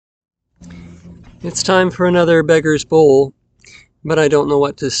It's time for another Beggar's Bowl, but I don't know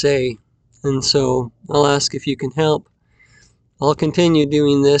what to say, and so I'll ask if you can help. I'll continue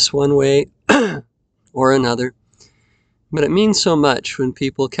doing this one way or another, but it means so much when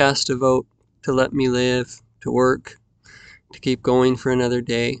people cast a vote to let me live, to work, to keep going for another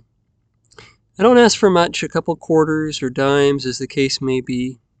day. I don't ask for much, a couple quarters or dimes as the case may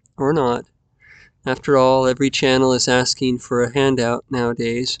be, or not. After all, every channel is asking for a handout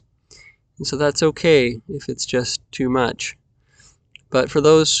nowadays, and so that's okay if it's just too much. But for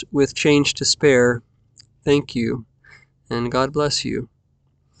those with change to spare, thank you, and God bless you.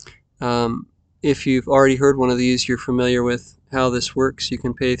 If you've already heard one of these, you're familiar with how this works. You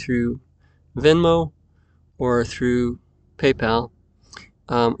can pay through Venmo or through PayPal.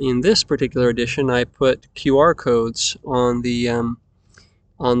 In this particular edition, I put QR codes on the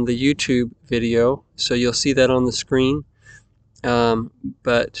YouTube video, so you'll see that on the screen.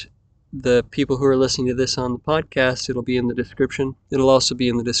 But the people who are listening to this on the podcast, it'll be in the description. It'll also be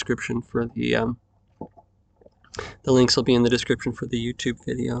in the description for the links will be in the description for the YouTube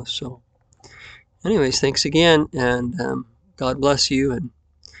video. So anyways, thanks again, and God bless you, and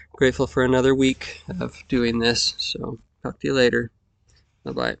grateful for another week of doing this. So talk to you later.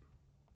 Bye-bye.